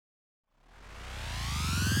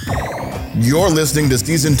You're listening to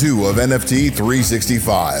Season 2 of NFT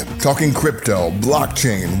 365, talking crypto,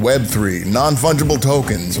 blockchain, Web3, non-fungible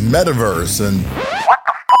tokens, metaverse, and... What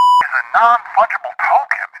the is a non-fungible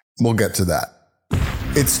token? We'll get to that.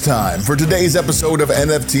 It's time for today's episode of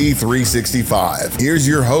NFT 365. Here's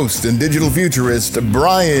your host and digital futurist,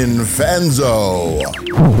 Brian Fanzo. This show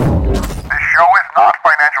is not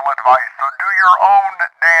financial advice, so do your own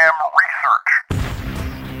damn research.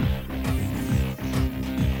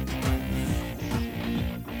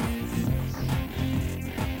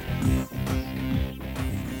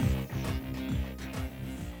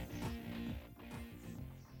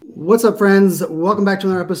 What's up, friends? Welcome back to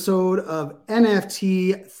another episode of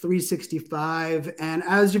NFT 365. And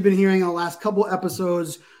as you've been hearing in the last couple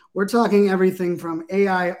episodes, we're talking everything from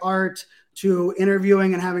AI art to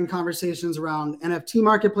interviewing and having conversations around NFT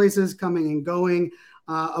marketplaces coming and going.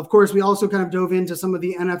 Of course, we also kind of dove into some of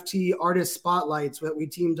the NFT artist spotlights that we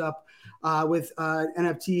teamed up with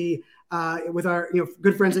NFT with our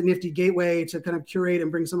good friends at Nifty Gateway to kind of curate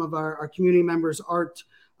and bring some of our community members' art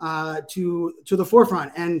to the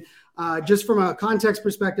forefront. And just from a context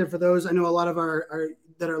perspective, for those, I know a lot of our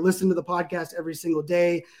that are listening to the podcast every single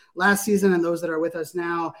day last season, and those that are with us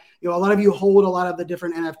now, a lot of you hold a lot of the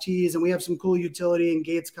different NFTs, and we have some cool utility and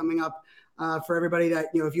gates coming up for everybody that,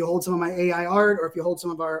 if you hold some of my AI art or if you hold some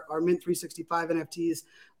of our Mint 365 NFTs,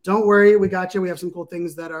 don't worry, we got you. We have some cool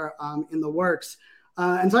things that are in the works.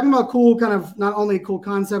 And talking about cool, kind of not only cool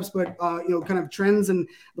concepts, but, kind of trends and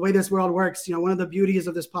the way this world works. One of the beauties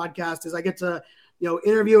of this podcast is I get to,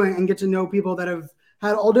 interview and get to know people that have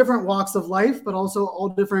had all different walks of life, but also all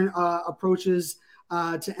different approaches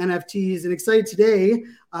to NFTs. And excited today,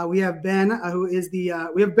 we have Ben,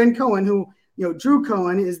 we have Ben Cohen, who, Drew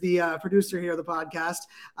Cohen is the producer here of the podcast,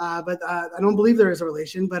 but I don't believe there is a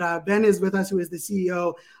relation. But Ben is with us, who is the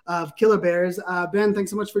CEO of KillaVerse. Ben,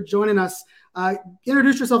 thanks so much for joining us.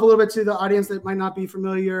 Introduce yourself a little bit to the audience that might not be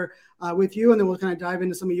familiar with you, and then we'll kind of dive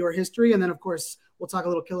into some of your history, and then, of course, we'll talk a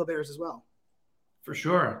little KillaVerse as well. For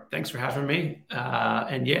sure. Thanks for having me.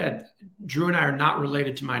 And yeah, Drew and I are not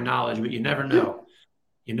related to my knowledge, but you never know.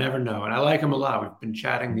 You never know. And I like him a lot. We've been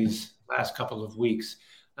chatting these last couple of weeks.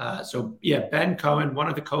 So yeah, Ben Cohen, one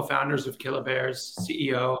of the co-founders of KillaVerse,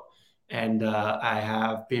 CEO, and I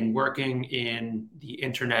have been working in the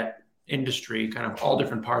internet industry, kind of all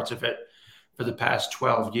different parts of it, for the past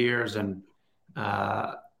 12 years, and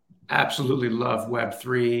absolutely love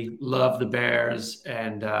Web3, love the Bears,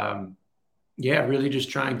 and really just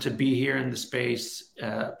trying to be here in the space,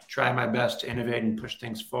 try my best to innovate and push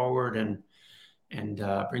things forward and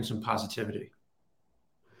bring some positivity.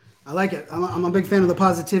 I like it. I'm a big fan of the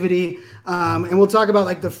positivity, and we'll talk about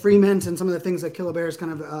like the free mint and some of the things that KillaVerse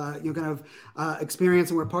kind of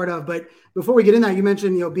experience and we're part of. But before we get in that, you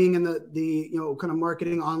mentioned being in the kind of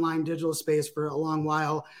marketing online digital space for a long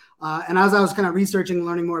while, and as I was kind of researching and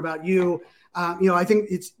learning more about you, I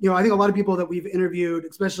think I think a lot of people that we've interviewed,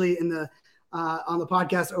 especially in the on the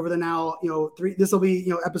podcast over the now, this will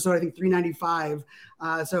be, episode, I think 395.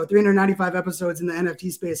 So 395 episodes in the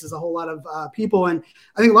NFT space is a whole lot of people. And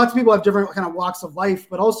I think lots of people have different kind of walks of life,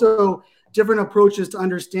 but also different approaches to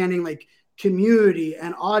understanding like community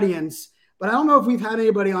and audience. But I don't know if we've had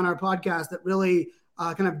anybody on our podcast that really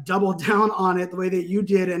kind of doubled down on it the way that you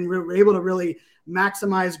did, and were able to really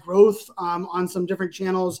maximize growth on some different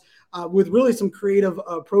channels with really some creative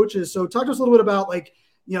approaches. So talk to us a little bit about like,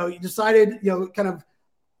 you decided, kind of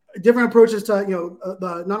different approaches to,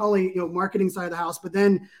 the not only, marketing side of the house, but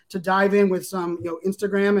then to dive in with some,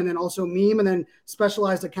 Instagram and then also meme and then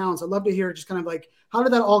specialized accounts. I'd love to hear just kind of like, how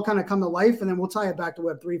did that all kind of come to life? And then we'll tie it back to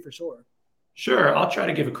Web3 for sure. Sure. I'll try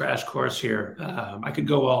to give a crash course here. I could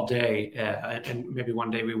go all day and maybe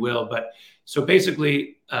one day we will. But so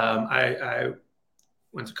basically, I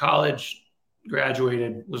went to college,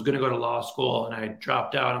 graduated, was going to go to law school, and I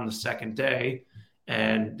dropped out on the second day.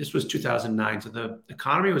 And this was 2009. So the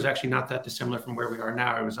economy was actually not that dissimilar from where we are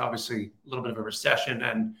now. It was obviously a little bit of a recession.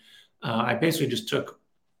 And I basically just took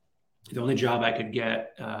the only job I could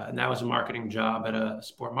get. And that was a marketing job at a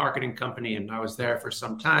sport marketing company. And I was there for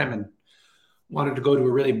some time and wanted to go to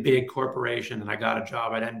a really big corporation. And I got a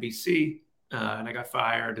job at NBC and I got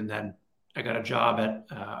fired. And then I got a job at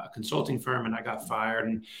a consulting firm and I got fired.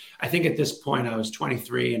 And I think at this point I was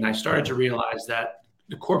 23 and I started to realize that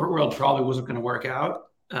the corporate world probably wasn't going to work out.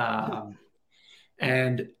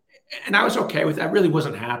 And I was okay with that. I really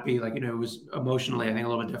wasn't happy. Like, it was emotionally, I think, a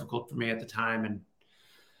little bit difficult for me at the time. And,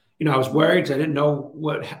 I was worried because I didn't know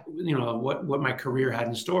what my career had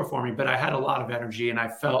in store for me, but I had a lot of energy and I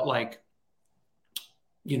felt like,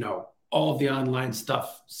 all of the online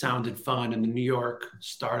stuff sounded fun, and the New York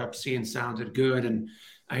startup scene sounded good. And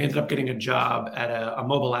I ended up getting a job at a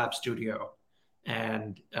mobile app studio.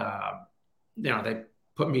 And, they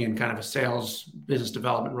put me in kind of a sales business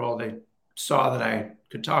development role. They saw that I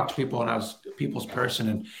could talk to people and I was a people's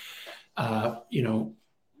person. And,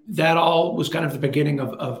 that all was kind of the beginning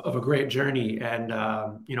of a great journey. And,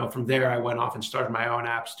 from there, I went off and started my own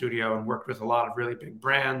app studio and worked with a lot of really big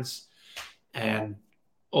brands. And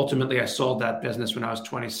ultimately, I sold that business when I was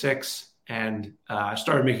 26. And I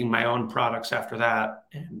started making my own products after that.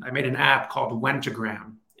 And I made an app called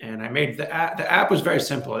Wentagram. And I made the app. The app was very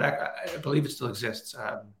simple. I believe it still exists.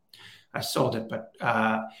 I sold it. But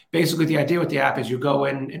basically, the idea with the app is you go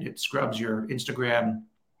in and it scrubs your Instagram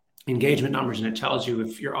engagement numbers, and it tells you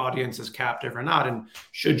if your audience is captive or not, and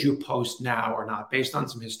should you post now or not, based on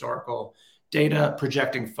some historical data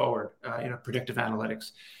projecting forward, predictive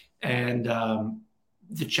analytics. And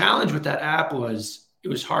the challenge with that app was it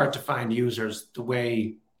was hard to find users the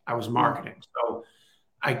way I was marketing. So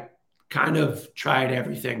I kind of tried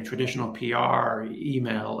everything, traditional PR,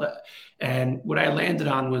 email, and what I landed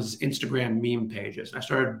on was Instagram meme pages. I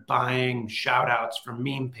started buying shout outs from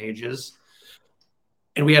meme pages,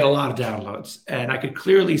 and we had a lot of downloads, and I could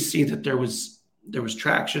clearly see that there was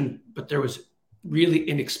traction, but there was really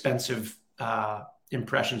inexpensive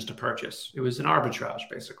impressions to purchase. It was an arbitrage,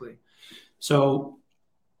 basically. So,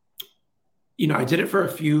 I did it for a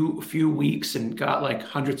few weeks and got like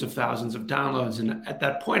hundreds of thousands of downloads. And at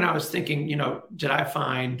that point, I was thinking, did I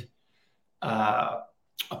find a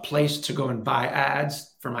place to go and buy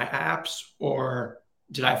ads for my apps, or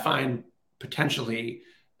did I find potentially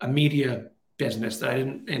a media business that I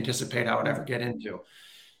didn't anticipate I would ever get into?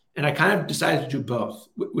 And I kind of decided to do both,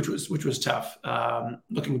 which was tough.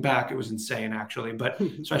 Looking back, it was insane, actually. But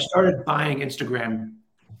so I started buying Instagram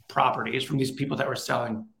properties from these people that were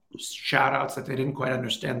selling shout outs that they didn't quite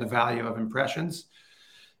understand the value of impressions.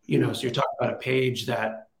 So you're talking about a page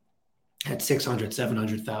that had 600,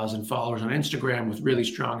 700,000 followers on Instagram with really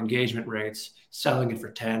strong engagement rates, selling it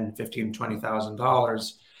for $10,000, $15,000,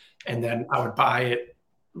 $20,000. And then I would buy it,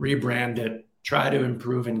 rebrand it, try to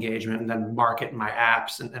improve engagement, and then market my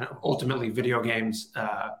apps and ultimately video games,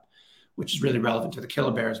 which is really relevant to the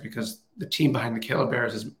KillaVerse because the team behind the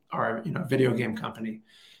KillaVerse is our video game company.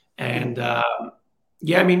 And I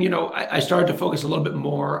started to focus a little bit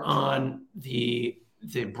more on the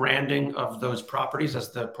branding of those properties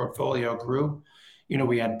as the portfolio grew.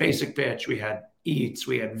 We had Basic Bitch, we had Eats,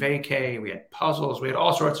 we had Vacay, we had Puzzles, we had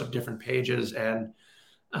all sorts of different pages. And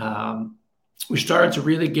we started to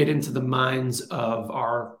really get into the minds of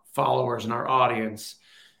our followers and our audience.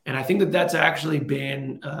 And I think that that's actually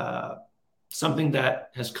been something that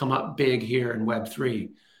has come up big here in Web3.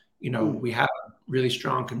 We have a really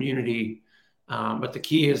strong community, but the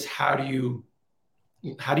key is how do you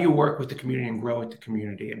work with the community and grow with the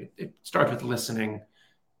community? And it starts with listening,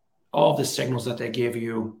 all of the signals that they give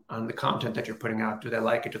you on the content that you're putting out. Do they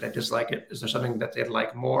like it? Do they dislike it? Is there something that they'd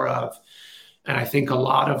like more of? And I think a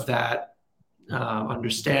lot of that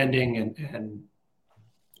understanding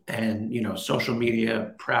and social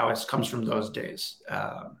media prowess comes from those days.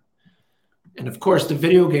 And of course, the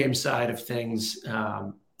video game side of things,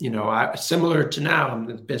 similar to now, I'm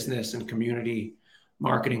the business and community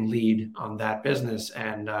marketing lead on that business.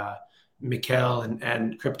 And Mikkel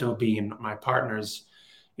and Crypto Bean, my partners,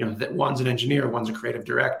 that one's an engineer, one's a creative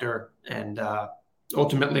director. And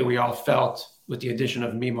ultimately, we all felt with the addition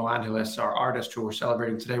of Mimo Angeles, our artist who we're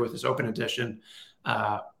celebrating today with his open edition,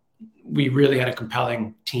 we really had a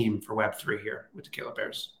compelling team for Web3 here with the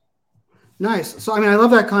KillaVerse. Nice. So, I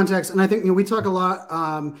love that context. And I think, we talk a lot,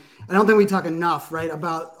 I don't think we talk enough, right,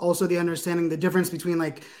 about also the understanding the difference between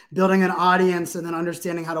like building an audience and then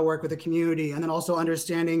understanding how to work with the community, and then also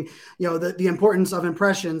understanding, the importance of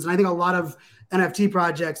impressions. And I think a lot of NFT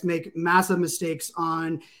projects make massive mistakes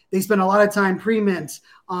they spend a lot of time pre-mint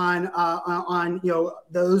on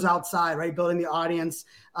those outside, right, building the audience,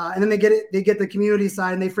 and then they get the community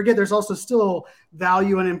side, and they forget there's also still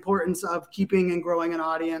value and importance of keeping and growing an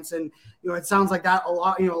audience. And it sounds like that a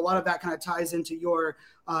lot of that kind of ties into your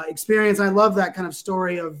experience. I love that kind of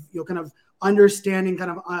story of kind of understanding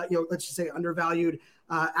kind of let's just say undervalued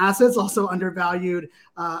assets, also undervalued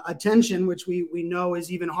attention, which we know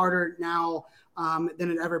is even harder now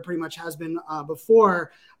than it ever pretty much has been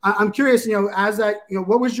before. I'm curious, as that,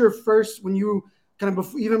 what was your first, when you kind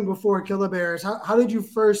of even before KillaVerse, how did you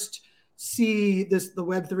first see the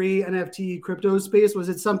Web3 NFT crypto space? Was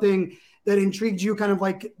it something that intrigued you, kind of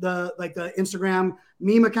like the Instagram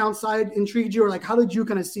meme account side intrigued you, or like how did you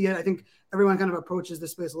kind of see it? I think everyone kind of approaches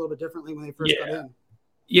this space a little bit differently when they first got in.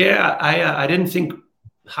 Yeah, I didn't think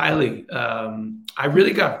Highly. I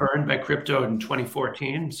really got burned by crypto in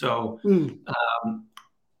 2014. So,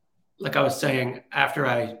 like I was saying, after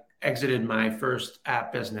I exited my first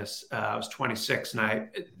app business, I was 26, and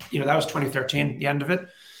that was 2013. The end of it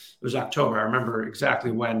was October. I remember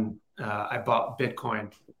exactly when I bought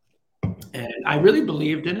Bitcoin, and I really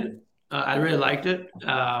believed in it. I really liked it,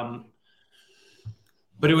 but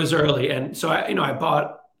it was early, and so I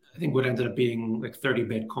bought, I think what ended up being like 30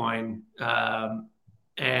 Bitcoin.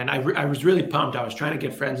 And I was really pumped. I was trying to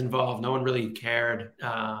get friends involved. No one really cared.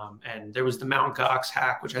 And there was the Mt. Gox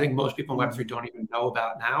hack, which I think most people in Web3 don't even know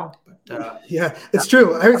about now. But yeah, it's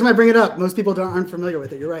true. Every time I bring it up, most people aren't familiar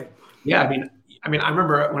with it. You're right. Yeah, I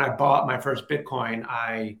remember when I bought my first Bitcoin,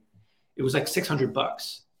 it was like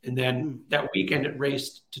 $600, and then that weekend it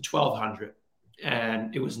raced to 1,200,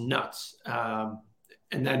 and it was nuts. And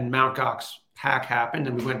then Mt. Gox hack happened,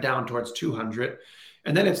 and we went down towards 200.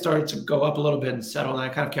 And then it started to go up a little bit and settle, and I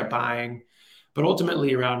kind of kept buying. But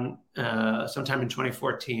ultimately, around sometime in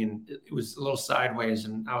 2014, it was a little sideways,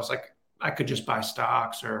 and I was like, I could just buy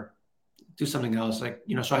stocks or do something else.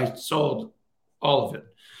 So I sold all of it.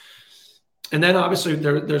 And then obviously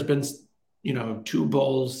there's been, two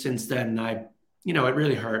bulls since then. And it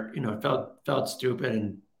really hurt. It felt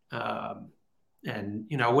stupid and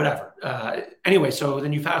whatever. Anyway, so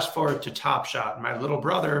then you fast forward to Top Shot. My little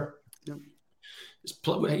brother,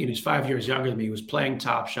 he's 5 years younger than me. He was playing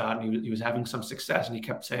Top Shot, and he was having some success, and he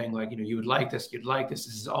kept saying, like, you would like this, you'd like this.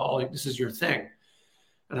 This is your thing.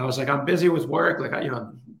 And I was like, I'm busy with work. Like,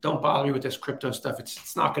 don't bother me with this crypto stuff.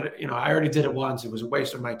 It's not gonna, I already did it once. It was a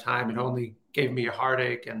waste of my time. It only gave me a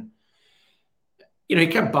heartache. And he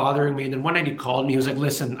kept bothering me. And then one night he called me. He was like,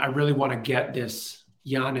 listen, I really want to get this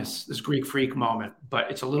Giannis, this Greek freak moment,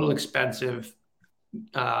 but it's a little expensive.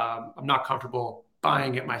 I'm not comfortable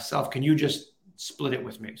buying it myself. Can you just split it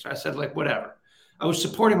with me? So I said, like, whatever. I was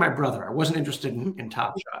supporting my brother. I wasn't interested in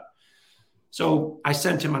Top Shot. So I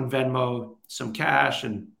sent him on Venmo some cash,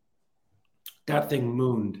 and that thing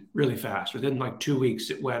mooned really fast. Within like 2 weeks,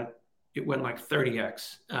 it went like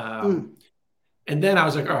 30x. And then I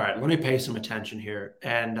was like, all right, let me pay some attention here.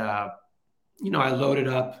 And, I loaded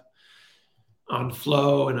up on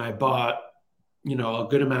Flow, and I bought, a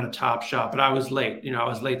good amount of Top Shot, but I was late. I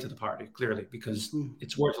was late to the party, clearly, because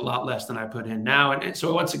it's worth a lot less than I put in now. And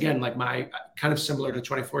so once again, like, my kind of similar to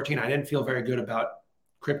 2014, I didn't feel very good about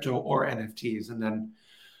crypto or NFTs. And then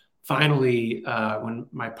finally, when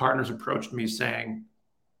my partners approached me saying,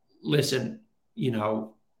 listen,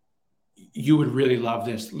 you would really love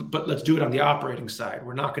this, but let's do it on the operating side.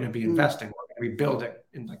 We're not going to be investing. We're going to be building.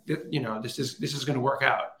 And this is going to work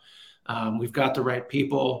out. We've got the right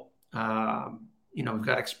people. We've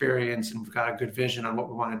got experience, and we've got a good vision on what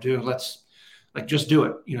we want to do. Let's just do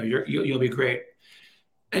it. You'll be great.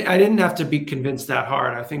 I didn't have to be convinced that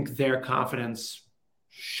hard. I think their confidence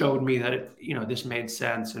showed me that this made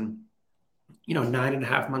sense. And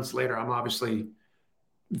 9.5 months later, I'm obviously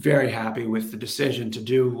very happy with the decision to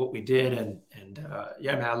do what we did. And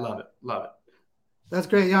yeah, man, I love it. That's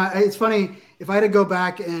great. Yeah, it's funny. If I had to go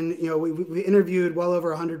back and, we interviewed well over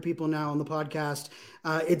 100 people now on the podcast.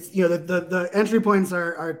 It's, the entry points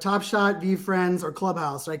are Top Shot, VFriends, or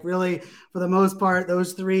Clubhouse. Like, really, for the most part,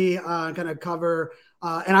 those three kind of cover.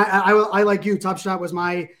 And I like you. Top Shot was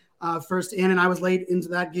my first in, and I was late into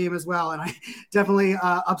that game as well. And I definitely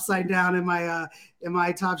upside down in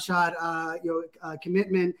my Top Shot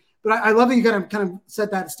commitment. But I love that you kind of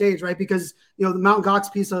set that stage, right? Because the Mt.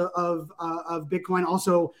 Gox piece of Bitcoin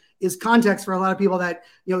also is context for a lot of people that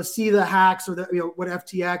see the hacks or the what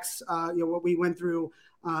FTX what we went through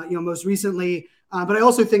most recently. But I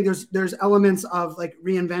also think there's elements of like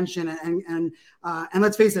reinvention and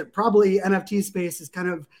let's face it, probably NFT space is kind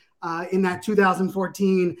of in that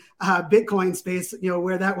 2014 Bitcoin space,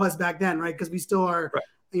 where that was back then, right? Because we still are,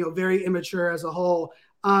 very immature as a whole.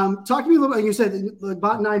 Talk to me a little bit. You said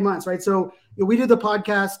about 9 months, right? So we did the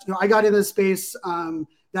podcast. I got into the space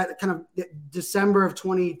that kind of December of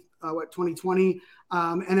 2020,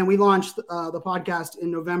 and then we launched the podcast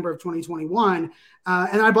in November of 2021.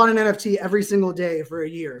 And I bought an NFT every single day for a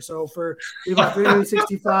year. So we bought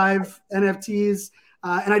 365 NFTs,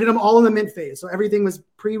 and I did them all in the mint phase. So everything was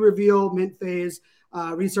pre-reveal, mint phase.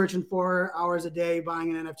 Researching 4 hours a day,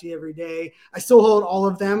 buying an NFT every day. I still hold all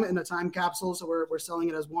of them in a time capsule, so we're selling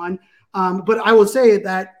it as one. But I will say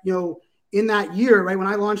that in that year, right when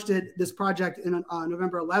I launched this project in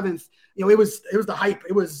November 11th, it was the hype.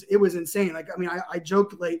 It was insane. Like, I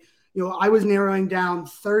joked like I was narrowing down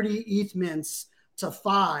 30 ETH mints to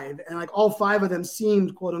 5, and like all 5 of them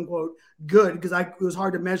seemed quote unquote good because it was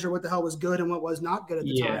hard to measure what the hell was good and what was not good at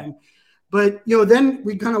the time. But, then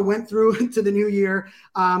we kind of went through to the new year.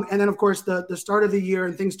 And then, of course, the start of the year,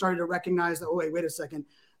 and things started to recognize that, oh, wait a second,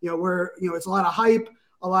 it's a lot of hype,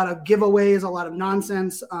 a lot of giveaways, a lot of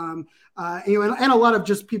nonsense, and a lot of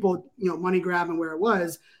just people, money grabbing where it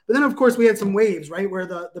was. But then, of course, we had some waves, right, where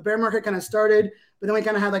the bear market kind of started, but then we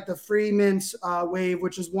kind of had like the free mint wave,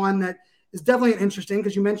 which is one that is definitely interesting,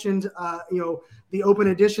 because you mentioned, the open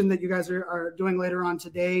edition that you guys are doing later on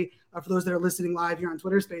today, for those that are listening live here on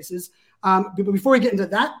Twitter Spaces. But before we get into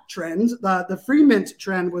that trend, the free mint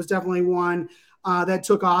trend was definitely one that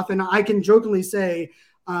took off. And I can jokingly say,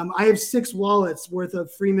 I have 6 wallets worth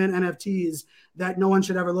of free mint NFTs that no one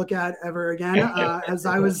should ever look at ever again. As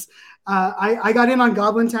I was, I got in on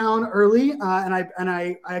Goblin Town early, and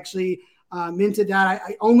I actually minted that.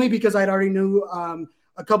 I only because I'd already knew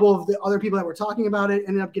a couple of the other people that were talking about it.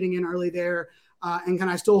 Ended up getting in early there, and can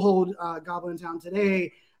I still hold Goblin Town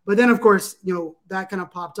today? But then, of course, that kind of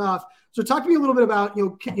popped off. So talk to me a little bit about,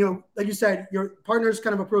 like you said, your partners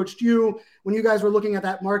kind of approached you when you guys were looking at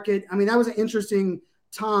that market. I mean, that was an interesting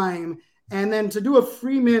time. And then to do a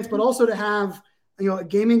free mint, but also to have, a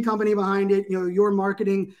gaming company behind it, your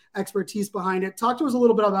marketing expertise behind it. Talk to us a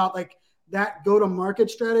little bit about like that go-to-market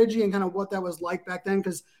strategy and kind of what that was like back then,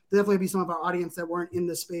 because definitely be some of our audience that weren't in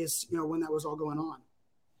the space, when that was all going on.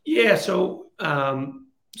 Yeah. So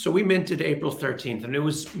we minted April 13th, and it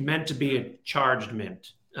was meant to be a charged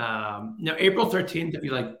mint. Now, April 13th,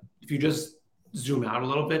 if you just zoom out a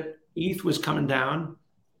little bit, ETH was coming down.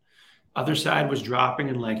 Other side was dropping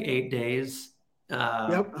in like 8 days.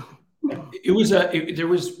 Yep.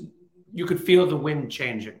 You could feel the wind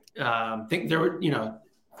changing. I think there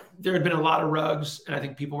had been a lot of rugs, and I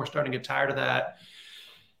think people were starting to get tired of that.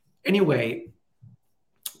 Anyway,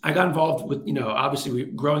 I got involved with, obviously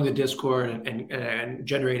growing the Discord and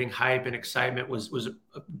generating hype and excitement was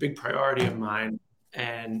a big priority of mine.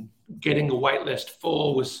 And getting a whitelist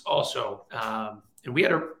full was also, and we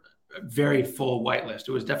had a very full whitelist.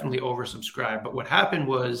 It was definitely oversubscribed. But what happened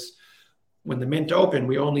was when the mint opened,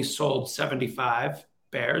 we only sold 75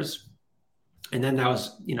 bears. And then that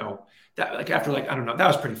was, after I don't know, that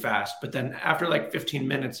was pretty fast. But then after 15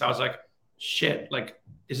 minutes, I was like, shit, this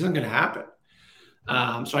isn't going to happen.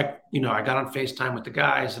 So I got on FaceTime with the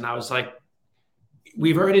guys, and I was like,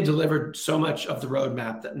 we've already delivered so much of the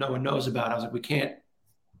roadmap that no one knows about. I was like,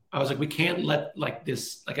 we can't let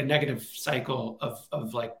this, a negative cycle of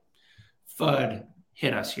FUD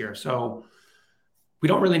hit us here. So we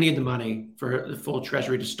don't really need the money for the full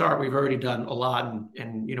treasury to start. We've already done a lot,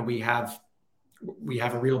 and we have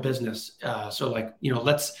a real business. So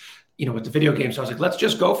let's, with the video games, so I was like, let's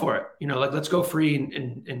just go for it. Let's go free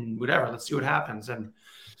and whatever. Let's see what happens. And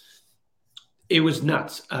it was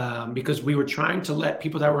nuts because we were trying to let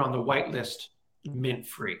people that were on the whitelist mint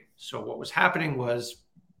free. So what was happening was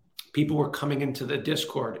people were coming into the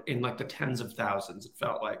Discord in the tens of thousands. It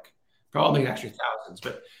felt like probably actually thousands,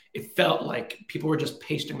 but it felt like people were just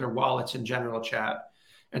pasting their wallets in general chat.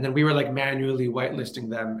 And then we were manually whitelisting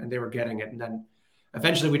them, and they were getting it. And then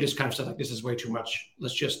eventually we just kind of said, this is way too much.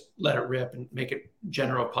 Let's just let it rip and make it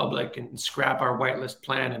general public and scrap our whitelist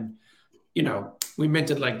plan. And, we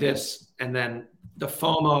minted like this. And then the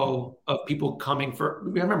FOMO of people coming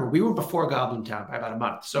remember, we were before Goblin Town by about a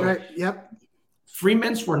month. So right. Yep. Free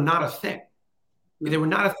mints were not a thing. They were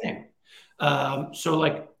not a thing.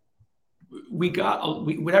 So we got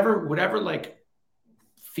whatever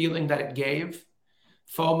feeling that it gave,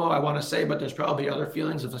 FOMO, I want to say, but there's probably other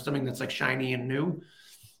feelings of something that's shiny and new.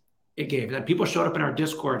 It gave. And then people showed up in our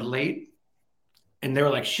Discord late, and they were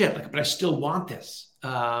like, shit, but I still want this.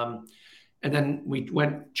 And then we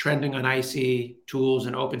went trending on IC tools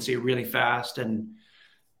and OpenSea really fast. And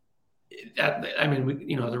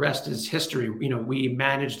the rest is history. We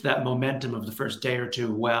managed that momentum of the first day or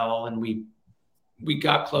two well, and we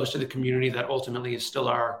got close to the community that ultimately is still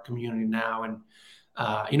our community now. And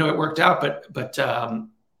it worked out, but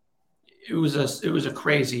it was a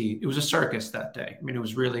circus that day. It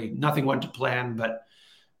was really, nothing went to plan, but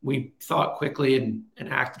we thought quickly and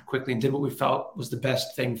acted quickly and did what we felt was the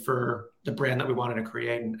best thing for the brand that we wanted to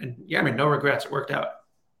create. And no regrets. It worked out.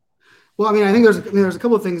 Well, I think there's a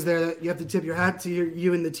couple of things there that you have to tip your hat to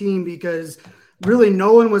you and the team, because really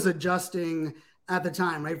no one was adjusting at the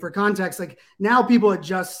time, right? For context, now people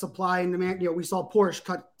adjust supply and demand. We saw Porsche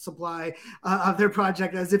cut supply of their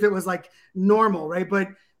project as if it was normal, right? But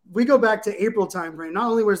we go back to April timeframe. Not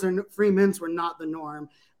only was there free mints were not the norm,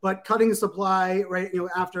 but cutting supply, right?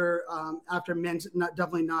 After mint,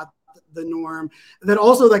 definitely not the norm. Then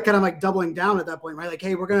also kind of doubling down at that point, right?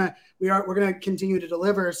 Hey, we're gonna continue to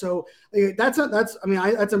deliver. So that's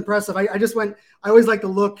impressive. I always like to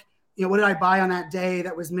look what did I buy on that day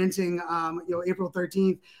that was minting, April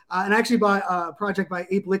 13th. And I actually bought a project by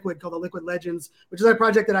Ape Liquid called the Liquid Legends, which is a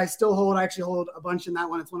project that I still hold. I actually hold a bunch in that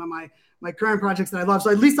one. It's one of my current projects that I love. So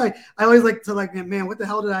at least I always like to man, what the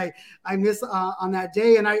hell did I miss on that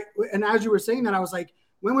day? And as you were saying that, I was like,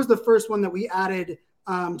 when was the first one that we added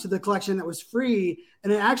to the collection that was free?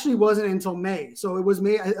 And it actually wasn't until May. So it was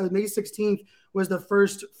May 16th was the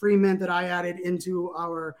first free mint that I added into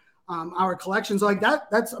our collection. So like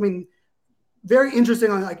that's, I mean, very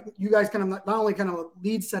interesting on like you guys kind of not only kind of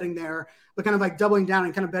lead setting there, but kind of like doubling down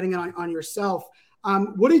and kind of betting it on yourself.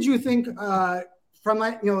 What did you think from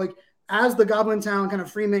that, like as the Goblin Town kind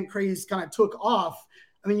of free mint craze kind of took off?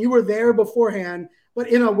 I mean, you were there beforehand, but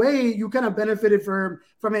in a way you kind of benefited from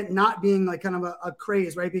it not being like kind of a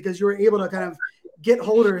craze, right? Because you were able to kind of get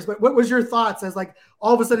holders. But what was your thoughts as like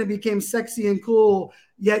all of a sudden it became sexy and cool,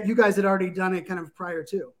 yet you guys had already done it kind of prior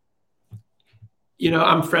to?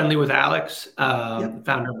 I'm friendly with Alex,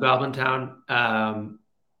 founder of Goblin Town. And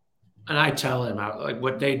I tell him like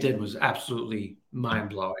what they did was absolutely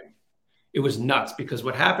mind blowing. It was nuts because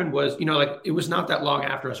what happened was, like it was not that long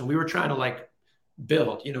after us and we were trying to like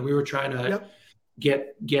build, we were trying to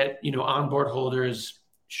get onboard holders,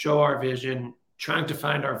 show our vision, trying to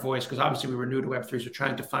find our voice. Cause obviously we were new to Web3. So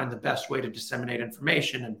trying to find the best way to disseminate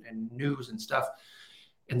information and news and stuff.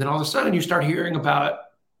 And then all of a sudden you start hearing about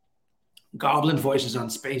Goblin voices on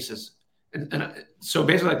Spaces. And so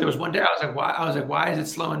basically like there was one day I was like, why is it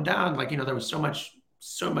slowing down? Like, there was so much,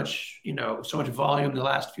 so much volume the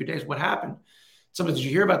last few days. What happened? Somebody, did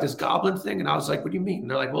you hear about this Goblin thing? And I was like, what do you mean? And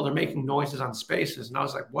they're like, well, they're making noises on Spaces. And I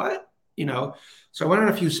was like, what? So I went on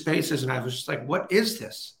a few Spaces and I was just like, what is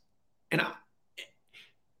this? And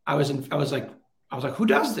I was like, who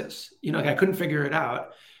does this? Like I couldn't figure it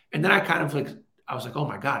out. And then I was like, oh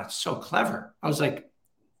my God, it's so clever. I was like,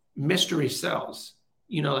 mystery sells,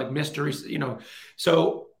 like mysteries,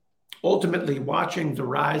 so ultimately watching the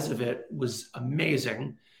rise of it was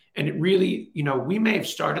amazing. And it really, we may have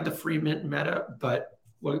started the free mint meta, but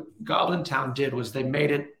what Goblin Town did was they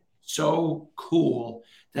made it so cool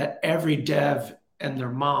that every dev and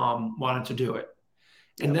their mom wanted to do it.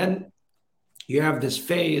 And then you have this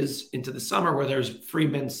phase into the summer where there's free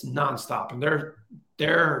mints nonstop and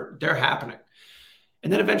they're happening.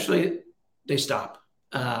 And then eventually they stop.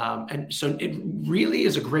 And so it really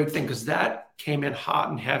is a great thing because that came in hot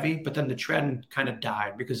and heavy, but then the trend kind of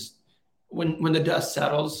died because when the dust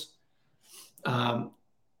settles,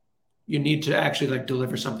 you need to actually like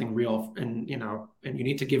deliver something real and you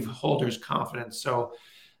need to give holders confidence. So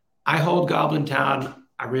I hold Goblin Town.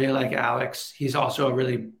 I really like Alex. He's also a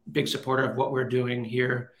really big supporter of what we're doing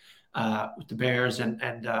here with the Bears.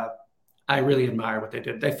 And I really admire what they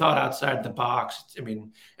did. They thought outside the box. I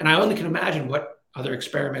mean, and I only can imagine what other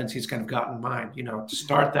experiments he's kind of got in mind, to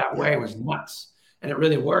start that way was nuts. And it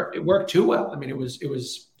really worked. It worked too well. I mean, it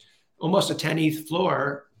was almost a 10 ETH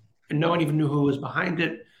floor and no one even knew who was behind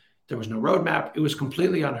it. There was no roadmap. It was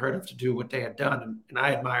completely unheard of to do what they had done. And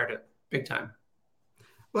I admired it big time.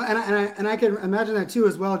 Well, and I can imagine that too,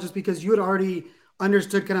 as well, just because you had already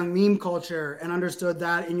understood kind of meme culture and understood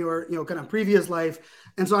that in your, kind of previous life.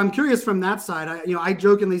 And so I'm curious from that side, I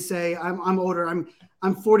jokingly say I'm older.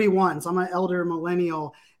 I'm 41, so I'm an elder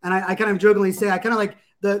millennial. And I kind of jokingly say, I kind of like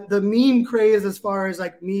the meme craze as far as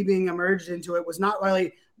like me being emerged into it was not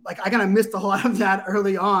really like, I kind of missed a lot of that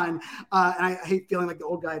early on. And I hate feeling like the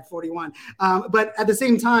old guy at 41. But at the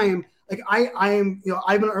same time, like I'm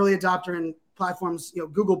an early adopter in platforms,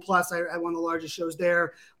 Google Plus, I one of the largest shows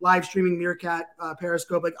there, live streaming, Meerkat,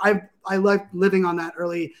 Periscope. Like I like living on that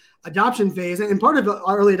early adoption phase. And part of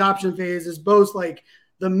our early adoption phase is both like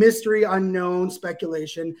the mystery, unknown,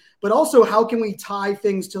 speculation, but also how can we tie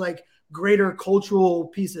things to like greater cultural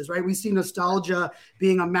pieces, right? We see nostalgia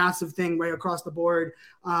being a massive thing right across the board,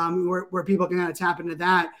 where people can kind of tap into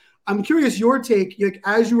that. I'm curious your take, like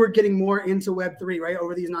as you were getting more into Web3, right,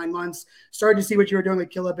 over these 9 months, starting to see what you were doing with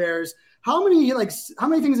KillaVerse. How many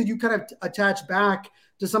things did you kind of attach back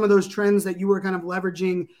to some of those trends that you were kind of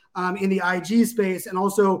leveraging in the IG space and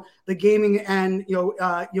also the gaming and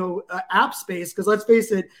app space? Because let's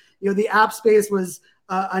face it, the app space was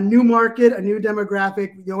a new market, a new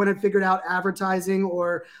demographic. No one had figured out advertising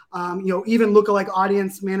or even lookalike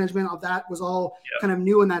audience management of that was all kind of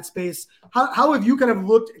new in that space. How have you kind of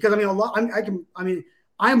looked? Because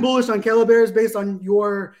I'm bullish on KillaVerse based on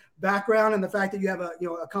your background and the fact that you have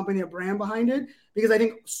a company, a brand behind it, because I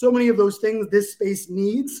think so many of those things this space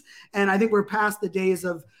needs. And I think we're past the days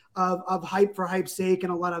of hype for hype's sake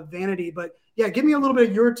and a lot of vanity. But yeah, give me a little bit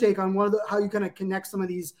of your take on how you kind of connect some of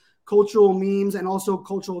these cultural memes and also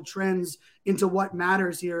cultural trends into what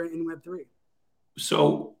matters here in Web3.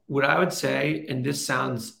 So what I would say, and this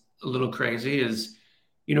sounds a little crazy, is,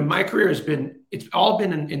 my career it's all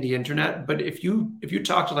been in the internet. But if you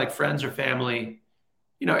talk to like friends or family,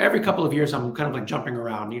 every couple of years I'm kind of like jumping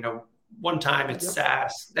around. One time it's Yep.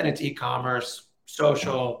 SaaS, then it's e-commerce,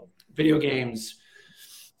 social, video games,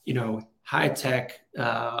 high tech,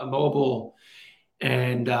 mobile,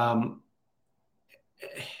 and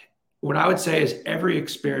what I would say is every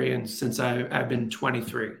experience since I've been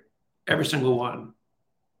 23, every single one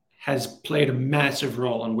has played a massive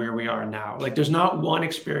role in where we are now. Like there's not one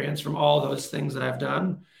experience from all those things that I've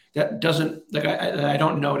done that doesn't like I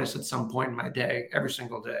don't notice at some point in my day, every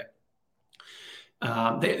single day.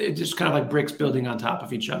 It just kind of like bricks building on top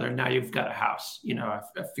of each other. Now you've got a house. I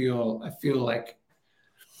feel like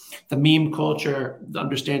the meme culture, the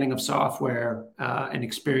understanding of software and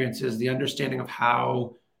experiences, the understanding of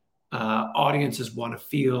how audiences want to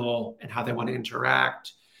feel and how they want to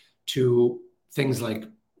interact, to things like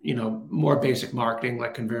more basic marketing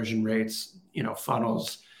like conversion rates,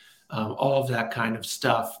 funnels, all of that kind of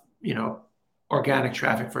stuff. Organic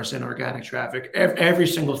traffic versus inorganic traffic. Every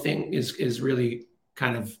single thing is really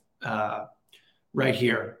kind of right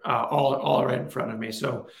here, all right in front of me.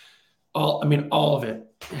 So all of it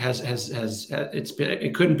has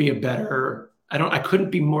it couldn't be a better. I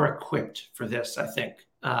couldn't be more equipped for this, I think.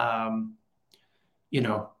 That's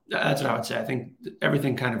what I would say. I think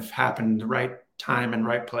everything kind of happened in the right time and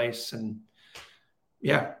right place. And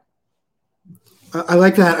yeah. I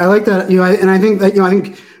like that. I like that. And I think that, I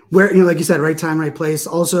think where, like you said, right time, right place,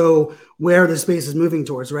 also where the space is moving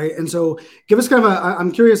towards. Right. And so give us kind of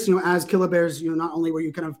I'm curious, as KillaVerse, not only were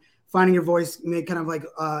you kind of finding your voice, kind of like,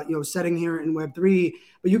 setting here in Web3,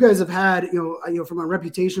 but you guys have had, from a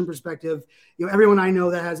reputation perspective, everyone I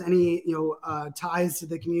know that has any, ties to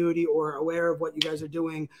the community or aware of what you guys are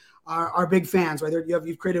doing are big fans, right?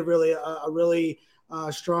 You've created really a really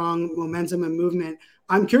strong momentum and movement.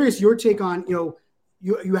 I'm curious your take on, you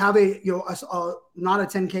have a not a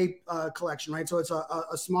 10K collection, right? So it's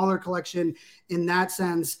a smaller collection in that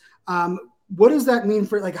sense. What does that mean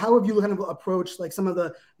for, like, how have you kind of approached like some of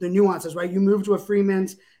the nuances, right? You moved to a free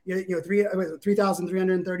mint,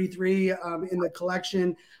 3,333 in the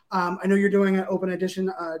collection. I know you're doing an open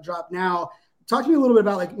edition drop now. Talk to me a little bit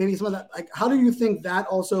about like maybe some of that, like how do you think that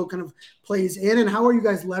also kind of plays in, and how are you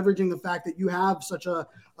guys leveraging the fact that you have such a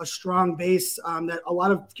strong base that a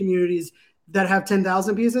lot of communities that have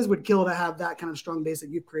 10,000 pieces would kill to have that kind of strong base that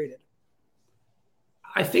you've created?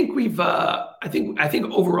 I think I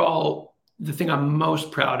think overall, the thing I'm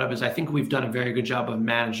most proud of is I think we've done a very good job of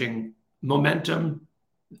managing momentum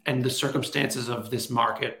and the circumstances of this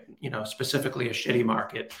market, specifically a shitty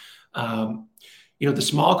market. The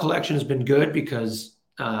small collection has been good because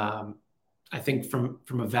I think from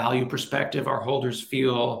a value perspective, our holders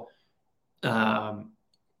feel that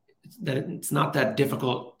it's not that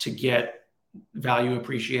difficult to get value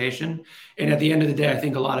appreciation. And at the end of the day, I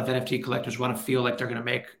think a lot of NFT collectors want to feel like they're going to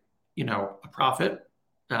make, a profit.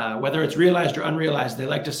 Whether it's realized or unrealized, they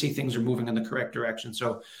like to see things are moving in the correct direction.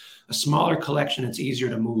 So a smaller collection, it's easier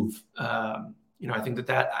to move. I think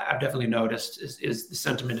that I've definitely noticed is the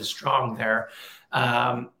sentiment is strong there.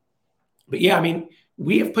 But yeah, I mean,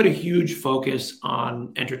 we have put a huge focus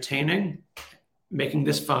on entertaining, making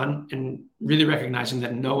this fun, and really recognizing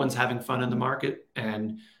that no one's having fun in the market.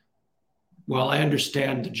 And while I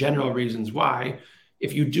understand the general reasons why,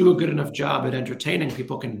 if you do a good enough job at entertaining,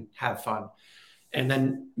 people can have fun. And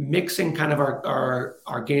then mixing kind of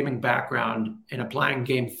our gaming background and applying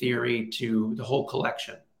game theory to the whole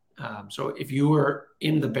collection. So if you were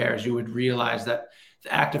in the bears, you would realize that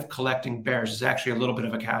the act of collecting bears is actually a little bit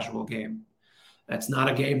of a casual game. That's not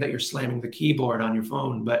a game that you're slamming the keyboard on your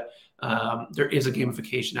phone, but there is a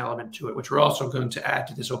gamification element to it, which we're also going to add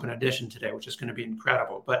to this open edition today, which is going to be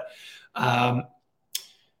incredible. But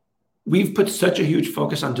we've put such a huge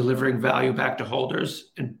focus on delivering value back to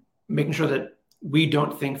holders and making sure that we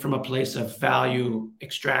don't think from a place of value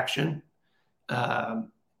extraction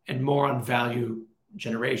and more on value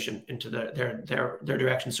generation into their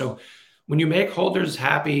direction. So when you make holders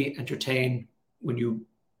happy, entertain, when you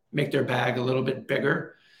make their bag a little bit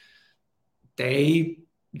bigger, they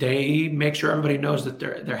make sure everybody knows that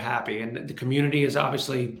they're happy. And the community has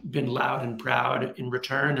obviously been loud and proud in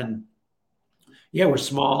return. And yeah, we're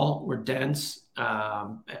small, we're dense,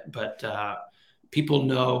 but people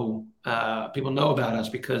know about us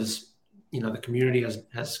because the community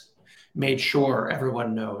has made sure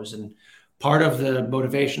everyone knows. And part of the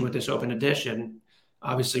motivation with this open edition,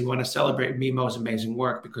 obviously, we want to celebrate Mimo's amazing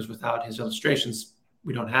work, because without his illustrations,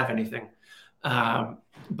 we don't have anything.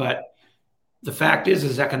 But The fact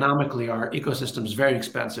is economically, our ecosystem is very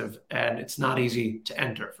expensive and it's not easy to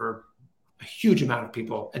enter for a huge amount of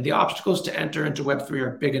people. And the obstacles to enter into Web3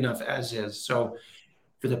 are big enough as is. So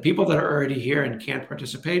for the people that are already here and can't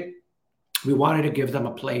participate, we wanted to give them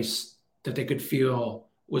a place that they could feel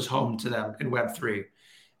was home to them in Web3.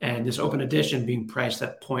 And this open edition being priced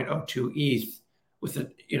at 0.02 ETH with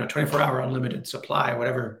a 24-hour unlimited supply,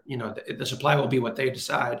 whatever, the supply will be what they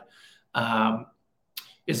decide,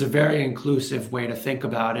 is a very inclusive way to think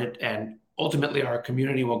about it. And ultimately our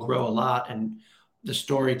community will grow a lot, and the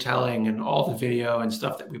storytelling and all the video and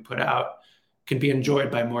stuff that we put out can be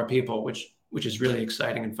enjoyed by more people, which is really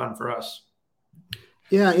exciting and fun for us.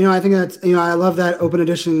 Yeah, I think that's, I love that open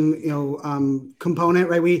edition, component,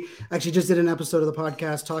 right? We actually just did an episode of the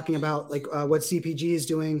podcast talking about like what CPG is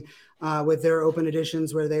doing with their open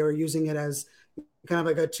editions, where they were using it as kind of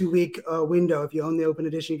like a 2-week window. If you own the open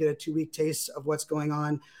edition, you get a 2-week taste of what's going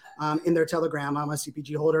on in their Telegram. I'm a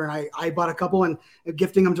CPG holder, and I bought a couple and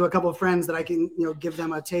gifting them to a couple of friends that I can, give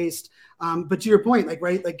them a taste. But to your point, like,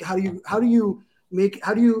 right, like how do you,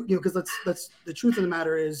 because that's the truth of the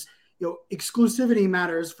matter is, exclusivity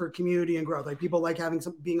matters for community and growth. Like people like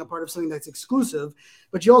being a part of something that's exclusive,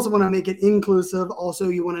 but you also want to make it inclusive. Also,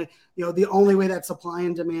 you want to, the only way that supply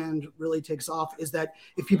and demand really takes off is that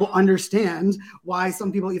if people understand why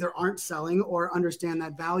some people either aren't selling or understand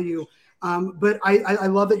that value. But I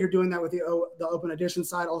love that you're doing that with the open edition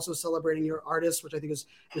side, also celebrating your artists, which I think is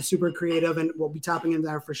super creative, and we'll be tapping into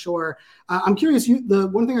that for sure. I'm curious, the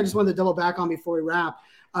one thing I just wanted to double back on before we wrap,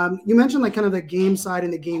 you mentioned like kind of the game side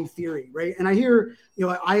and the game theory, right? And I hear,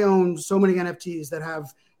 I own so many NFTs that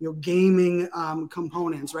have, gaming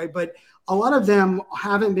components, right? But a lot of them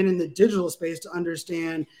haven't been in the digital space to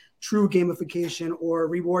understand true gamification or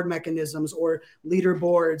reward mechanisms or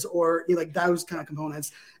leaderboards or like those kind of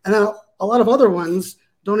components. And then a lot of other ones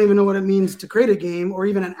don't even know what it means to create a game or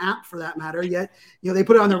even an app for that matter. Yet, they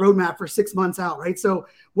put it on their roadmap for 6 months out, right? So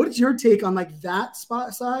what's your take on like that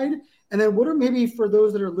spot side? And then what are maybe for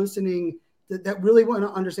those that are listening that really want to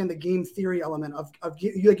understand the game theory element of like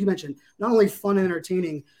you mentioned, not only fun and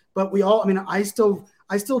entertaining, but I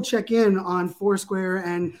still check in on Foursquare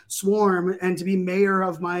and Swarm and to be mayor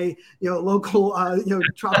of my, local,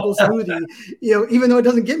 tropical smoothie, even though it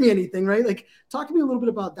doesn't get me anything, right? Like talk to me a little bit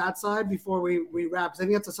about that side before we wrap. Cause I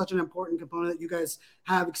think that's such an important component that you guys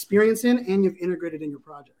have experience in and you've integrated in your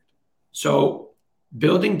project. So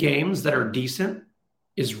building games that are decent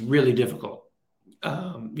is really difficult.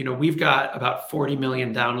 We've got about 40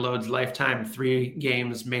 million downloads lifetime. 3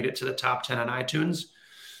 games made it to the top 10 on iTunes,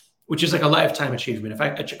 which is like a lifetime achievement. If I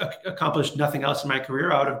accomplished nothing else in my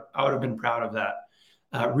career, I would have been proud of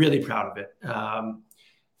that. Really proud of it.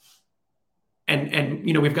 And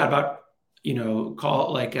we've got about, call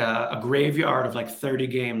it like a graveyard of like 30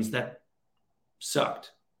 games that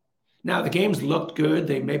sucked. Now the games looked good.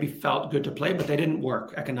 They maybe felt good to play, but they didn't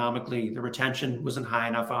work economically. The retention wasn't high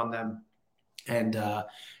enough on them. And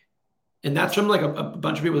that's from like a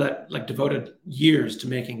bunch of people that like devoted years to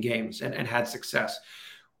making games and had success.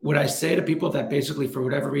 What I say to people that basically for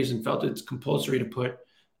whatever reason felt it's compulsory to put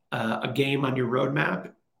a game on your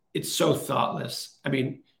roadmap, it's so thoughtless. I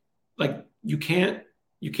mean, like you can't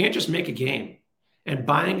just make a game, and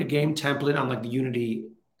buying a game template on like the Unity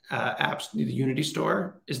apps, the Unity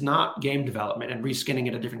store is not game development and reskinning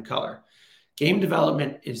it a different color. Game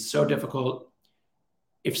development is so difficult.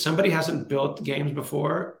 If somebody hasn't built games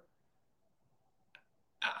before,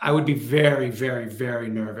 I would be very, very, very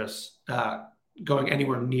nervous going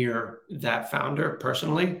anywhere near that founder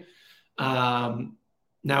personally.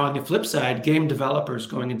 Now, on the flip side, game developers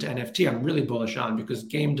going into NFT, I'm really bullish on, because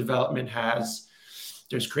game development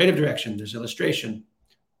there's creative direction, there's illustration,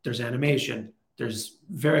 there's animation, there's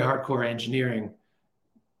very hardcore engineering,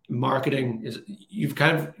 marketing. You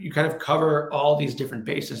kind of cover all these different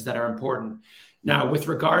bases that are important. Now, with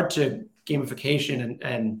regard to gamification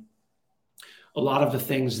and a lot of the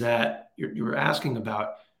things that you were asking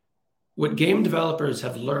about, what game developers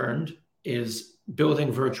have learned is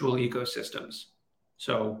building virtual ecosystems.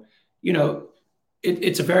 So,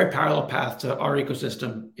 it's a very parallel path to our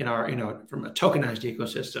ecosystem from a tokenized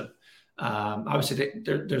ecosystem. Obviously,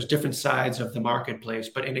 there's different sides of the marketplace,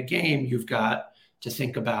 but in a game, you've got to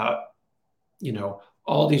think about,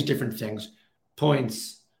 all these different things,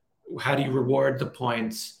 points. How do you reward the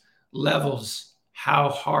points? Levels. How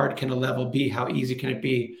hard can a level be? How easy can it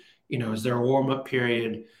be? Is there a warm-up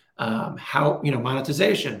period?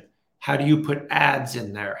 Monetization. How do you put ads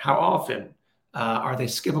in there? How often? Are they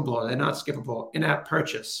skippable? Are they not skippable? In-app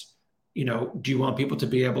purchase. Do you want people to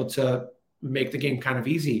be able to make the game kind of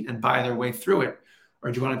easy and buy their way through it?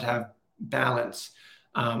 Or do you want it to have balance?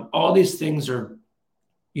 All these things are,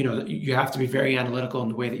 you have to be very analytical in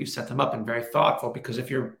the way that you set them up and very thoughtful, because if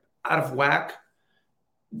you're out of whack,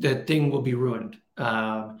 the thing will be ruined.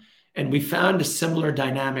 And we found a similar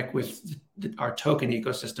dynamic with our token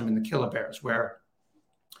ecosystem in the KillaVerse, where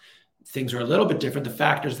things are a little bit different. The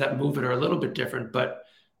factors that move it are a little bit different, but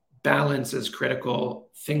balance is critical.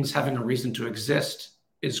 Things having a reason to exist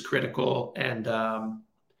is critical. And I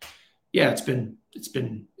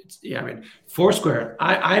mean, Foursquare,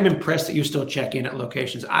 I'm impressed that you still check in at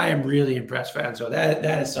locations. I am really impressed, fan. So that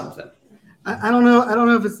is something. I don't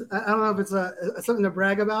know if it's something to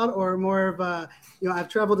brag about, or more of I've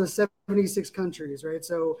traveled to 76 countries, right?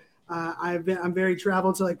 So I'm very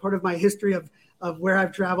traveled. So like part of my history of where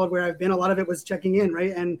I've traveled, where I've been, a lot of it was checking in,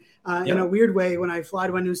 right? And in a weird way, when I fly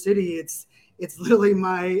to a new city, it's literally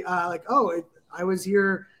my I was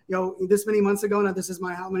here, this many months ago, and this is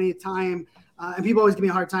my how many time. And people always give me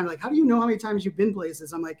a hard time, like, how do you know how many times you've been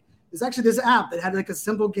places? I'm like, there's actually this app that had like a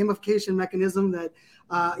simple gamification mechanism that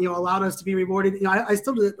allowed us to be rewarded. I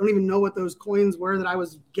still don't even know what those coins were that I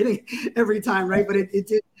was getting every time, right? But it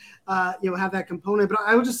did have that component. But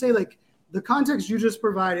I would just say, like, the context you just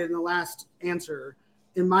provided in the last answer,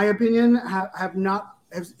 in my opinion,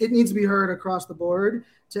 it needs to be heard across the board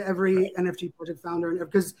to every NFT project founder,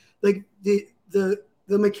 because like the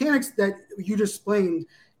mechanics that you just explained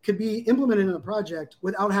could be implemented in a project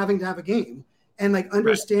without having to have a game, and like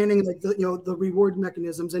understanding like the reward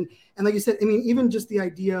mechanisms, and like you said, I mean, even just the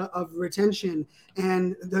idea of retention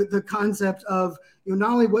and the concept of not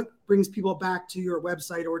only what brings people back to your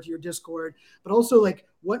website or to your Discord, but also like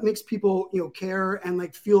what makes people care and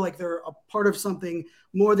like feel like they're a part of something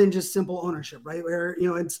more than just simple ownership, right? Where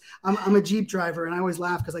I'm a Jeep driver, and I always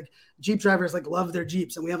laugh because like Jeep drivers like love their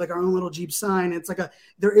Jeeps, and we have like our own little Jeep sign. It's like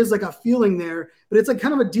there is like a feeling there, but it's like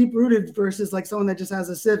kind of a deep rooted versus like someone that just has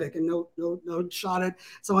a Civic, and no shot at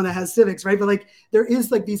someone that has Civics, right? But like there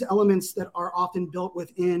is like these elements that are often built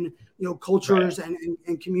within cultures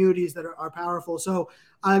and communities that are powerful. So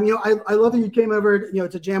I love that you came over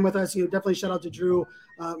to jam with us. Definitely shout out to Drew,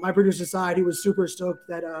 my producer side. He was super stoked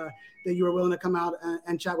that you were willing to come out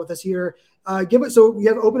and chat with us here. So we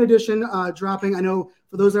have Open Edition dropping. I know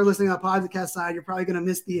for those that are listening on the podcast side, you're probably going to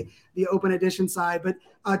miss the Open Edition side, but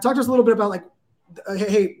talk to us a little bit about like,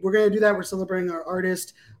 hey, we're going to do that. We're celebrating our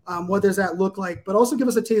artist. What does that look like? But also give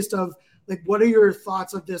us a taste of like, what are your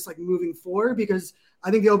thoughts of this, like moving forward? Because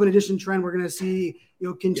I think the Open Edition trend we're going to see,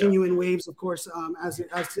 continue in waves, of course, as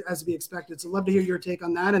to be expected. So love to hear your take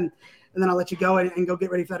on that, and then I'll let you go and go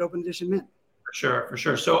get ready for that Open Edition mint. For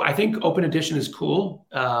sure. So I think Open Edition is cool.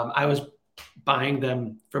 I was buying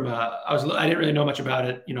them from I didn't really know much about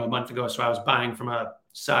it, a month ago. So I was buying from a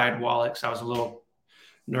side wallet, because I was a little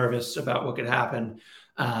nervous about what could happen.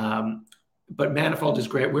 But Manifold is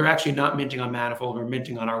great. We're actually not minting on Manifold. We're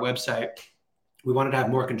minting on our website. We wanted to have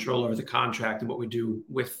more control over the contract and what we do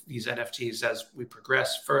with these NFTs as we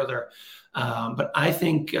progress further. But I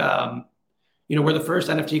think, we're the first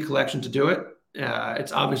NFT collection to do it.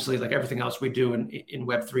 It's obviously, like everything else we do in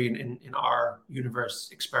Web3 and in our universe,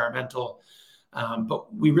 experimental.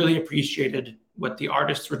 But we really appreciated what the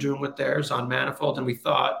artists were doing with theirs on Manifold. And we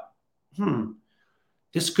thought,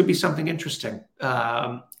 this could be something interesting.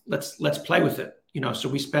 Let's play with it. So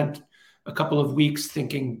we spent a couple of weeks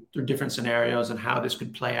thinking through different scenarios and how this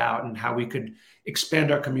could play out and how we could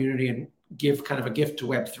expand our community and give kind of a gift to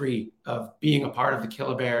Web3 of being a part of the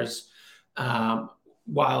KillaVerse,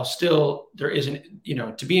 while still there isn't,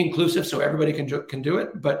 to be inclusive so everybody can do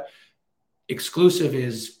it, but exclusive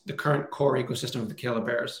is the current core ecosystem of the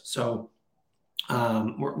KillaVerse. So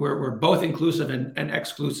we're both inclusive and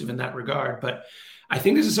exclusive in that regard, but I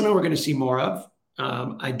think this is something we're going to see more of.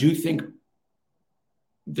 I do think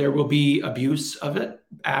there will be abuse of it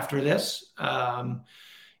after this. I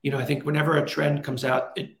think whenever a trend comes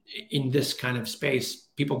out in this kind of space,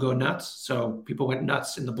 people go nuts. So people went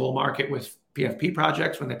nuts in the bull market with PFP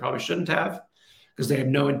projects when they probably shouldn't have, because they had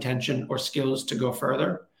no intention or skills to go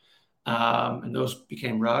further. And those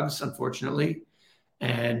became rugs, unfortunately.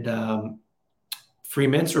 And free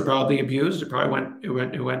mints were probably abused.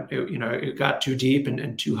 It got too deep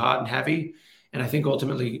and too hot and heavy. And I think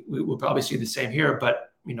ultimately we will probably see the same here. But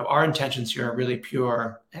our intentions here are really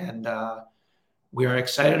pure, and we are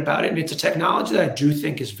excited about it. And it's a technology that I do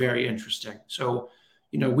think is very interesting. So,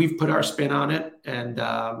 we've put our spin on it, and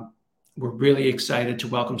we're really excited to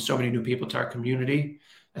welcome so many new people to our community.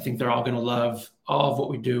 I think they're all going to love all of what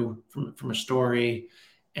we do from a story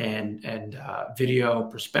and video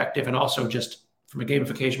perspective, and also just from a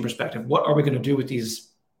gamification perspective. What are we going to do with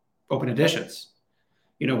these Open Editions?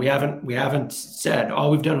 We haven't said.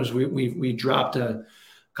 All we've done is we dropped a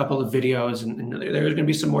couple of videos, and there's going to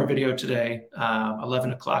be some more video today.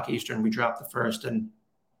 11 o'clock Eastern, we dropped the first, and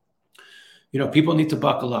people need to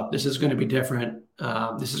buckle up. This is going to be different.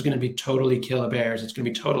 This is going to be totally KillaVerse. It's going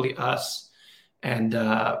to be totally us. And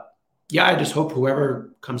I just hope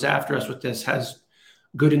whoever comes after us with this has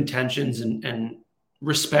good intentions and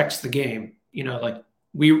respects the game.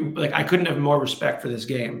 I couldn't have more respect for this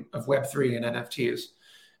game of Web3 and NFTs.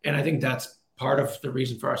 And I think that's part of the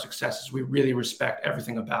reason for our success is we really respect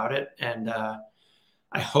everything about it. And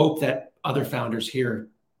I hope that other founders hear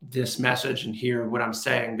this message and hear what I'm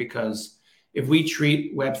saying, because if we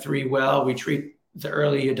treat Web3 well, we treat the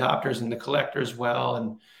early adopters and the collectors well,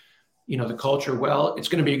 and the culture well, it's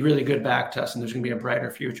going to be really good back to us, and there's going to be a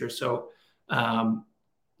brighter future. So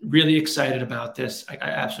really excited about this. I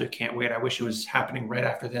absolutely can't wait. I wish it was happening right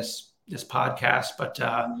after this podcast, but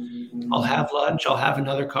I'll have lunch. I'll have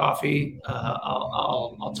another coffee.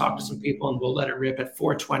 I'll talk to some people, and we'll let it rip at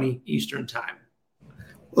 4:20 Eastern time.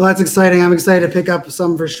 Well, that's exciting. I'm excited to pick up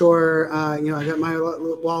some for sure. I got my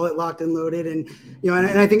wallet locked and loaded, and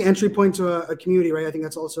and I think entry point to a community, right? I think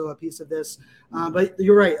that's also a piece of this. But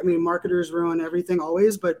you're right. I mean, marketers ruin everything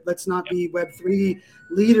always, but let's not be Web3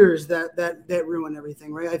 leaders that ruin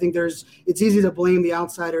everything, right? I think it's easy to blame the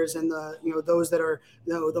outsiders and the those that are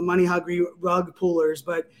the money hungry rug pullers,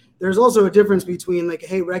 but there's also a difference between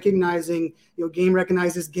recognizing game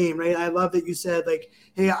recognizes game, right? I love that you said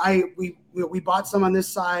hey, we bought some on this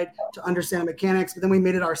side to understand the mechanics, but then we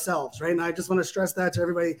made it ourselves, right? And I just want to stress that to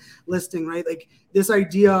everybody listening, right? This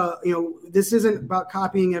idea, this isn't about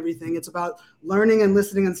copying everything. It's about learning and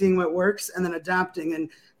listening and seeing what works and then adapting.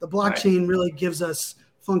 And the blockchain really gives us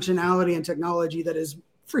functionality and technology that is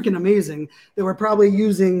freaking amazing that we're probably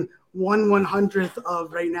using 1/100th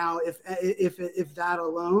of right now, if that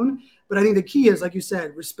alone. But I think the key is, like you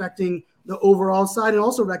said, respecting the overall side and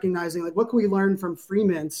also recognizing what can we learn from free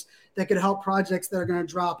mints that could help projects that are going to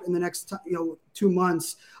drop in the next 2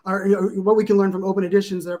 months, or what we can learn from open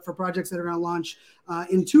editions for projects that are going to launch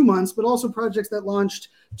in 2 months, but also projects that launched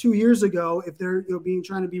 2 years ago. If they're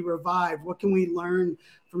trying to be revived, what can we learn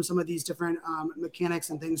from some of these different mechanics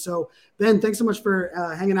and things? So Ben, thanks so much for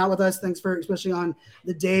hanging out with us. Thanks for, especially on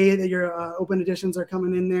the day that your open editions are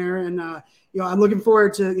coming in there. And I'm looking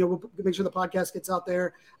forward to we'll make sure the podcast gets out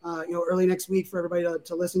there early next week for everybody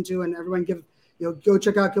to listen to, and everyone go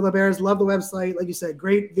check out KillaVerse. Love the website. Like you said,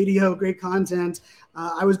 great video, great content.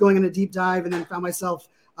 I was going in a deep dive and then found myself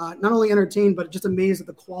not only entertained, but just amazed at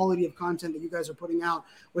the quality of content that you guys are putting out,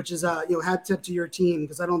 which is hat tip to your team,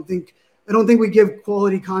 because I don't think we give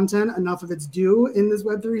quality content enough of its due in this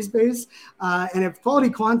Web3 space. And if quality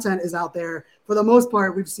content is out there, for the most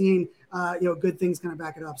part, we've seen good things kind of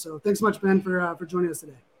back it up. So thanks so much, Ben, for joining us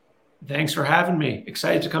today. Thanks for having me.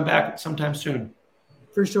 Excited to come back sometime soon.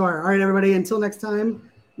 For sure. All right, everybody. Until next time,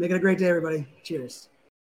 make it a great day, everybody. Cheers.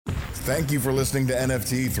 Thank you for listening to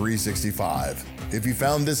NFT 365. If you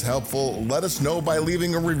found this helpful, let us know by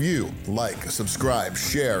leaving a review, subscribe,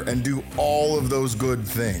 share, and do all of those good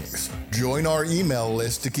things. Join our email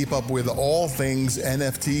list to keep up with all things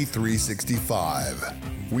NFT 365.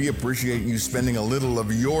 We appreciate you spending a little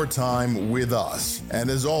of your time with us. And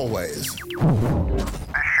as always,